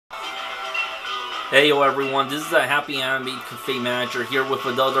Heyo everyone, this is the HappyAnimaidCafeManager here with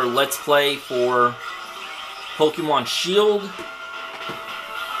another Let's Play for Pokemon Shield.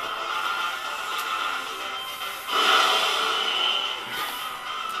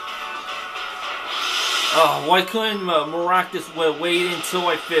 Oh, why couldn't Maractus wait until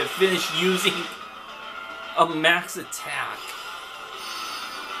I finished using a max attack?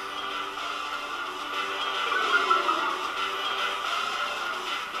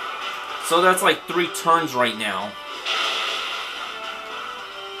 So that's like 3 turns right now.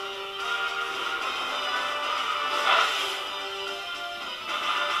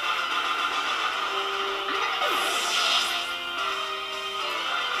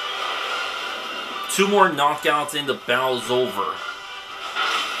 Two more knockouts and the battle's over.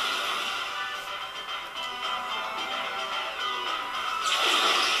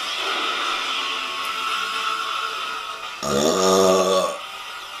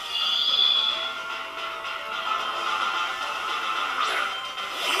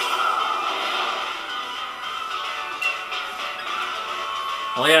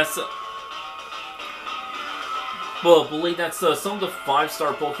 Oh yeah, so, well, I believe that some of the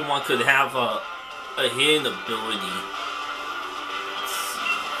 5-star Pokemon could have a hidden ability.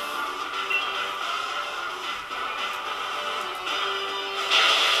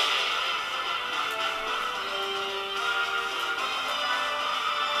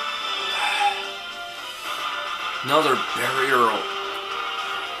 Another barrier.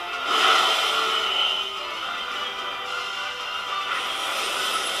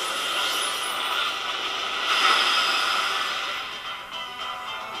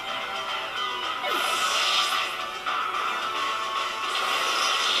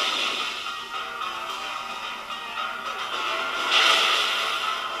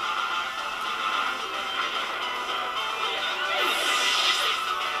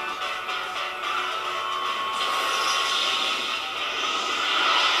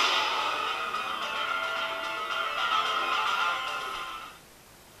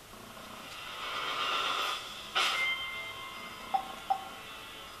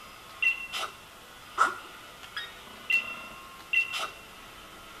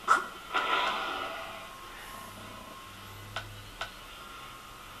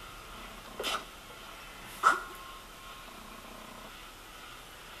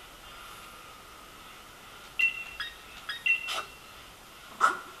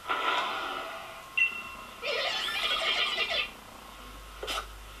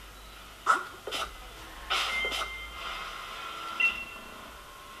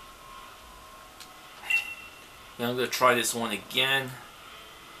 I'm going to try this one again.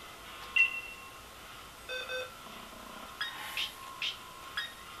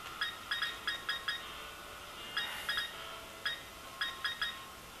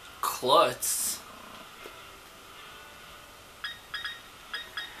 Klutz.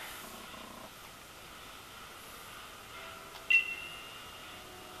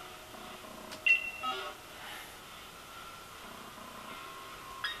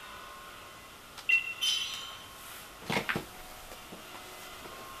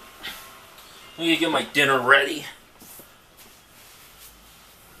 I need to get my dinner ready.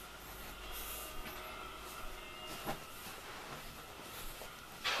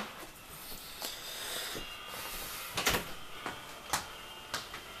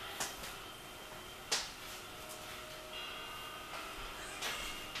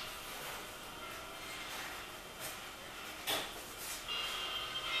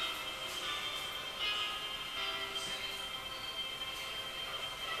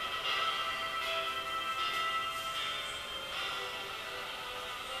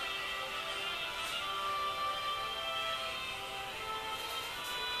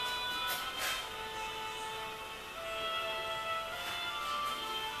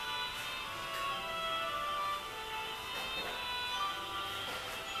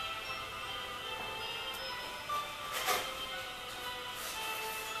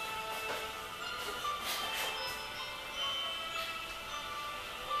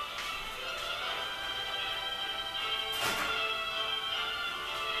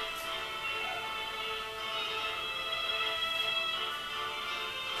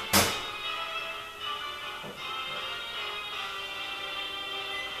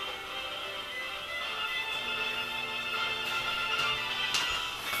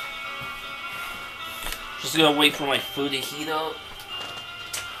 Just gonna wait for my food to heat up.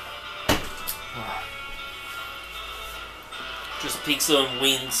 Just pizza and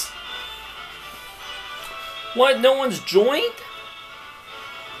wings. What? No one's joined?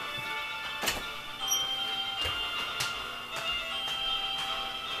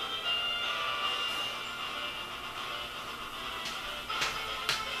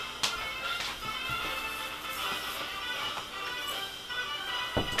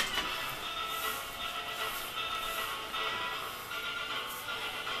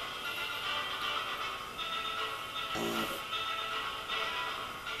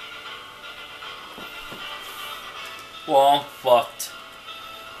 Well, I'm fucked.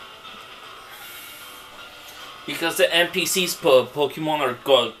 Because the NPCs Pokemon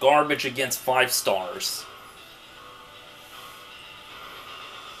are garbage against 5 stars.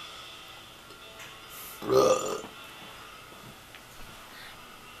 Ugh.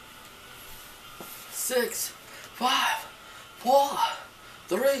 6, 5, 4,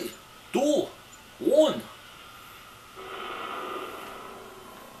 3, 2, 1.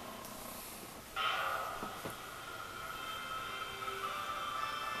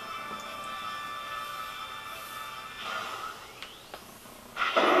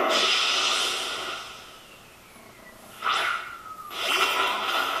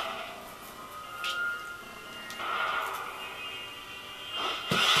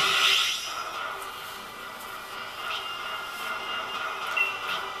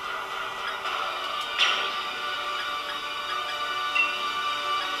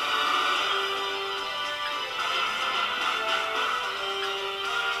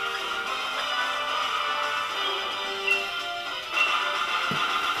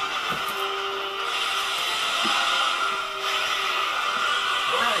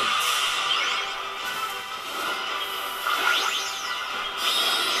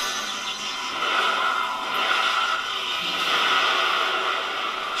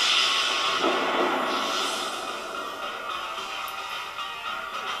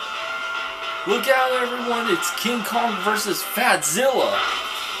 Look out, everyone, it's King Kong versus Fatzilla.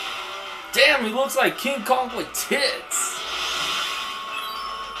 Damn, he looks like King Kong with tits.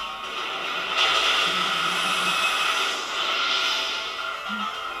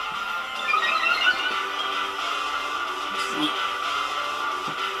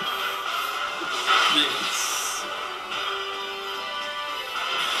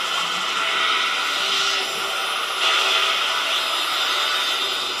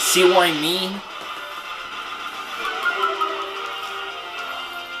 See what I mean?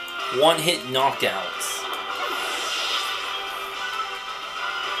 One-hit knockouts.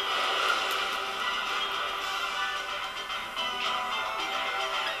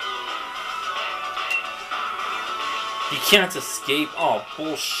 You can't escape? Oh,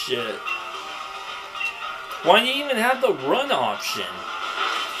 bullshit. Why do you even have the run option?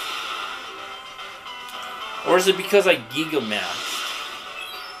 Or is it because I Gigamaxed?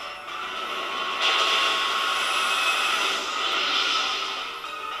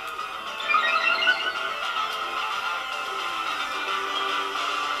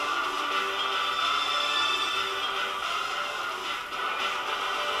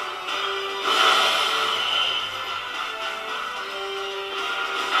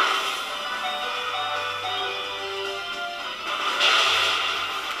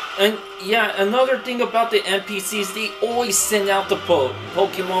 And yeah, another thing about the NPCs, they always send out the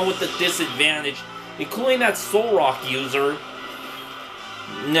Pokemon with the disadvantage, including that Solrock user.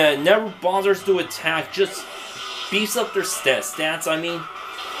 Never bothers to attack, just beefs up their stats. I mean,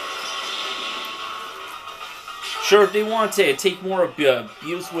 sure, if they want to take more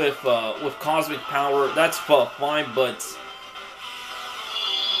abuse with cosmic power, that's fine, but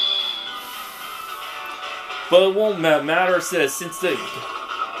it won't matter since the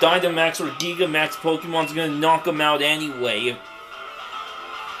Dynamax or Gigamax Pokemon's gonna knock them out anyway.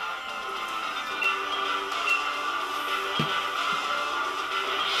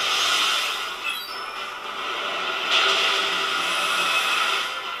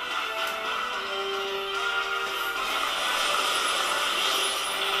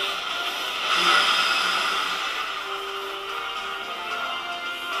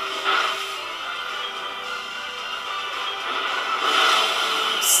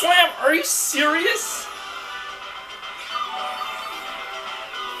 Slam, are you serious?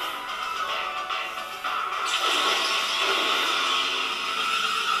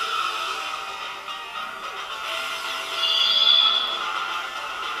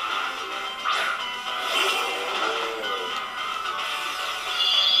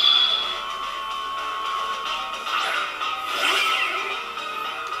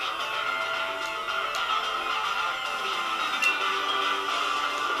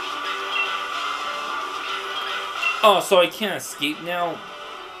 Oh, so I can't escape now?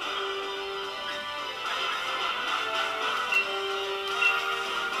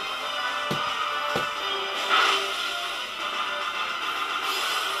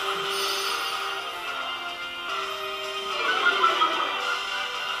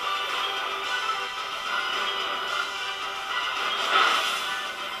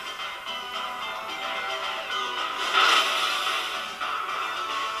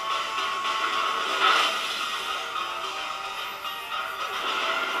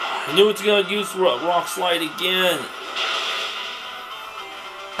 I knew it's gonna use Rock Slide again.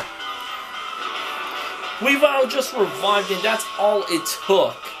 Weavile just revived and that's all it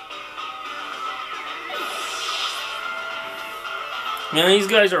took. Man, these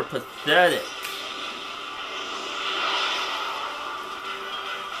guys are pathetic.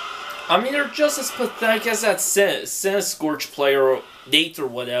 I mean, they're just as pathetic as that Scorch player, Nate or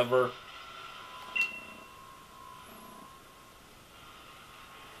whatever.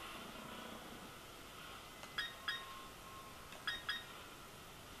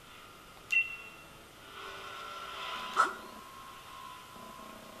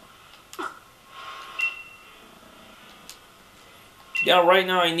 Yeah, right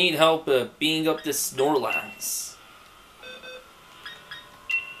now I need help beating up this Snorlax.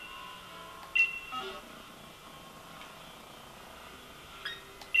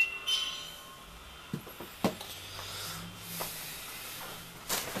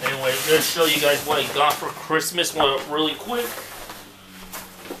 Anyway, I'm gonna show you guys what I got for Christmas really quick.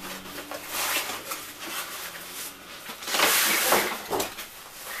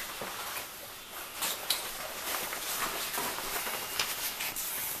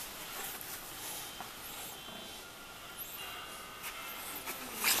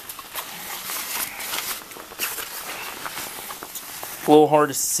 A little hard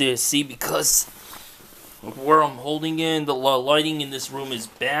to see because where I'm holding in, the lighting in this room is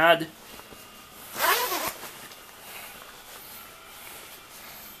bad.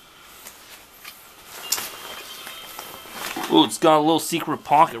 Ooh, it's got a little secret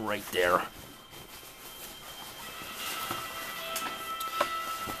pocket right there.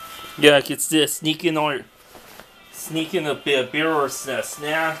 Yeah, I could sneak in a beer or a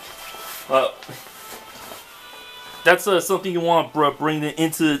snack. That's something you want to bring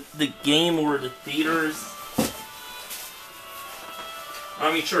into the game or the theaters.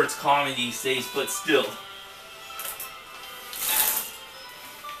 I mean, sure, it's common these days, but still.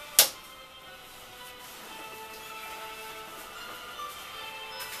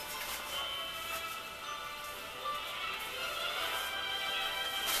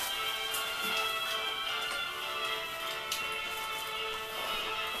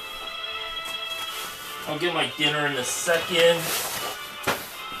 I'll get my dinner in a second.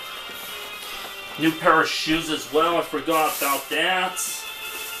 New pair of shoes as well, I forgot about that.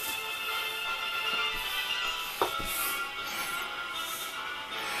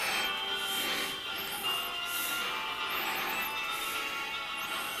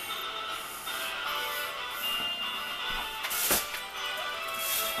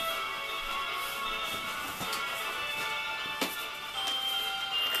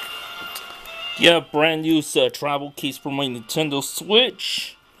 Yeah, brand new travel case for my Nintendo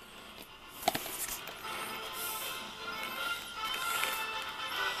Switch.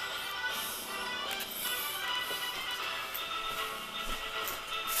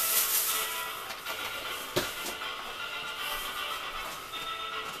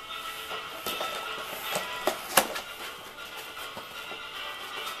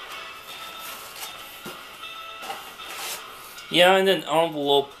 Yeah, and an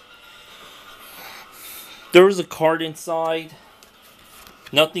envelope. There was a card inside.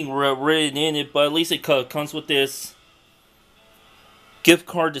 Nothing written in it, but at least it comes with this gift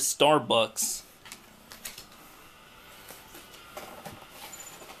card to Starbucks.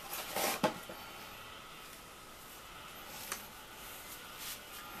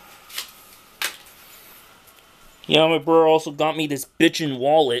 Yeah, my brother also got me this bitchin'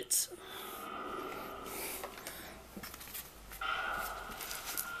 wallet.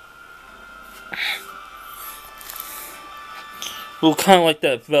 Well, kind of like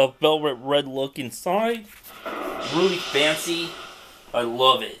that velvet red look inside. Really fancy. I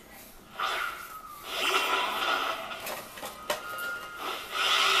love it.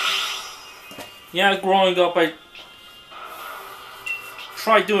 Yeah, growing up, I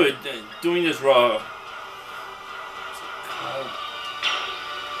tried doing this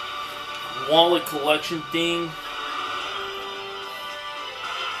wallet collection thing.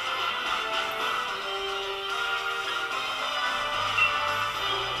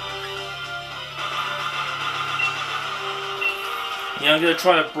 Yeah, I'm gonna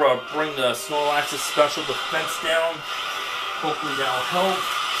try to bring the Snorlax's special defense down. Hopefully that'll help.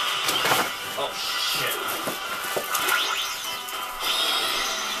 Oh shit.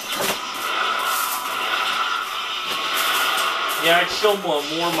 Yeah, I'd show more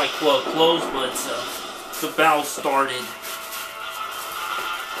of my clothes, but the battle started.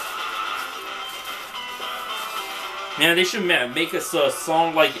 Man, they should make us a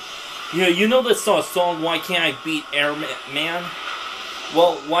song like, you know this song, Why Can't I Beat Airman?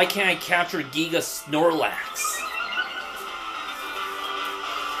 Well, why can't I capture Giga Snorlax?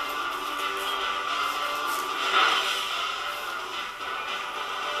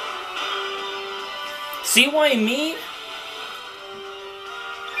 See what I mean?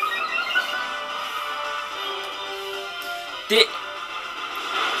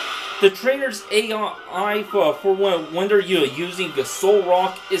 The trainer's AI for when they're using the Soul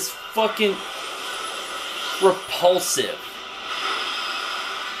Rock is fucking repulsive.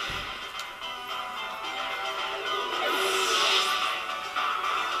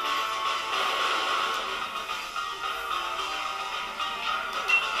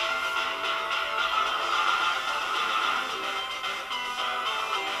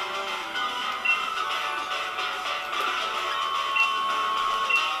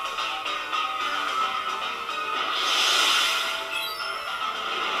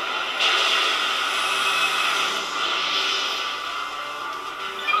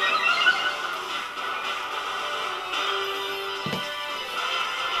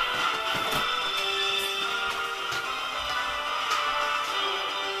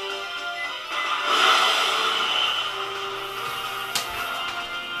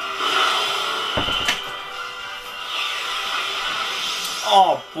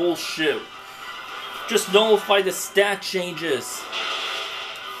 Oh, bullshit. Just nullify the stat changes.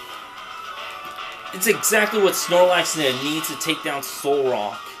 It's exactly what Snorlax needs to take down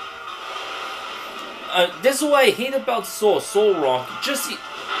Solrock. This is what I hate about Solrock. Just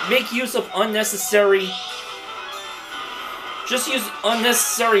make use of unnecessary... Just use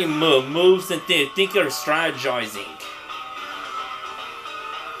unnecessary moves and think you're strategizing.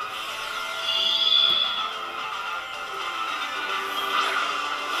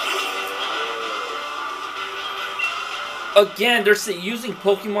 Again, they're using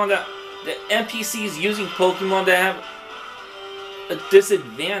Pokemon that... The NPCs using Pokemon that have a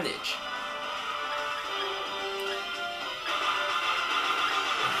disadvantage.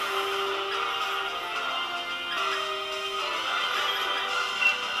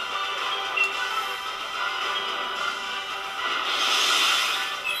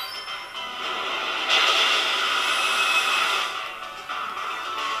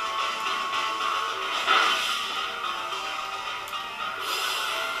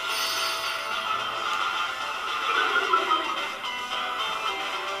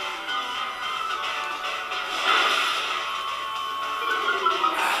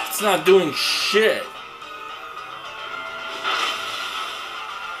 It's not doing shit.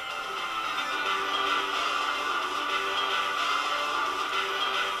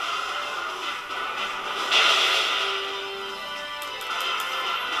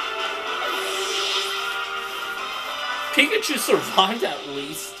 Pikachu survived at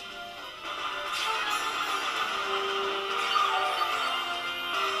least.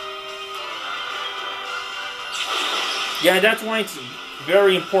 Yeah, that's why it's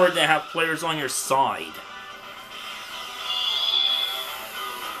very important to have players on your side.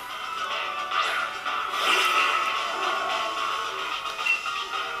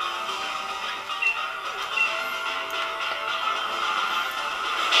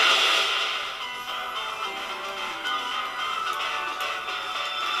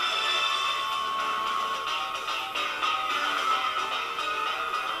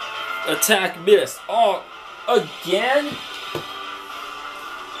 Attack miss. Oh, again?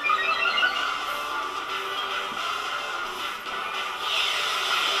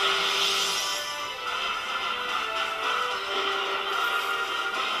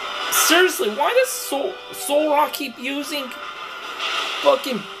 Seriously, why does Solrock keep using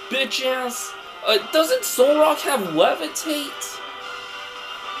fucking bitch ass? Doesn't Solrock have levitate?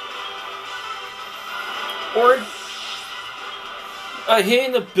 Or a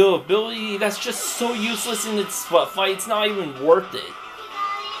hidden ability that's just so useless in its fight, it's not even worth it.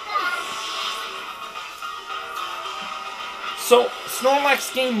 So,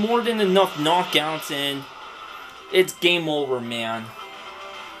 Snorlax gained more than enough knockouts and it's game over, man.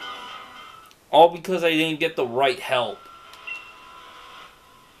 All because I didn't get the right help.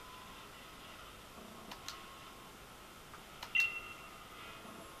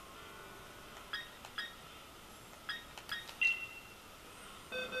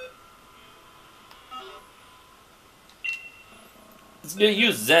 It's gonna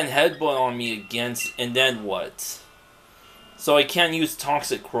use Zen Headbutt on me again, and then what? So I can't use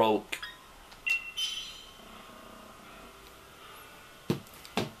Toxic Croak.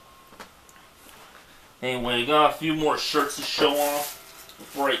 Anyway, I got a few more shirts to show off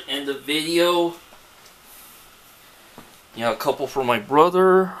before I end the video. Yeah, a couple for my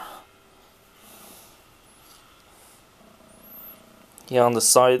brother. Yeah, on the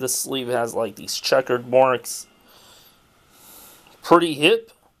side of the sleeve it has like these checkered marks. Pretty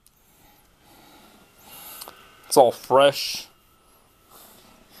hip. It's all fresh.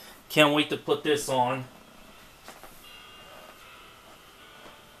 Can't wait to put this on.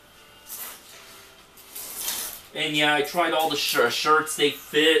 And yeah, I tried all the shirts, they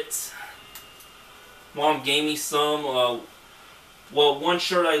fit. Mom gave me some. Well, one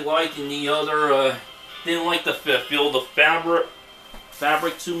shirt I liked and the other didn't like the feel of the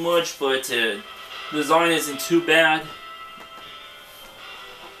fabric too much, but design isn't too bad.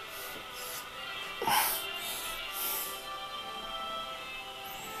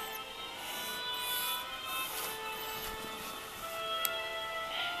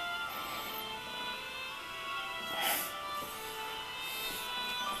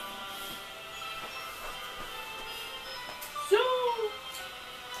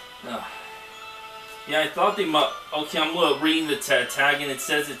 Yeah, I thought they might. Okay, I'm reading the tag and it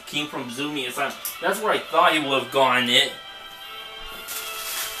says it came from Zumi. It's like, that's where I thought it would have gotten it.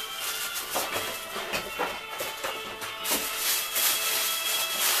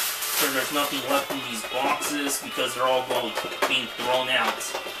 Sure, there's nothing left in these boxes because they're all being thrown out.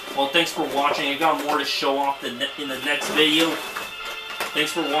 Well, thanks for watching. I got more to show off in the next video.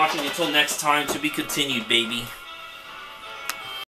 Thanks for watching. Until next time, to be continued, baby.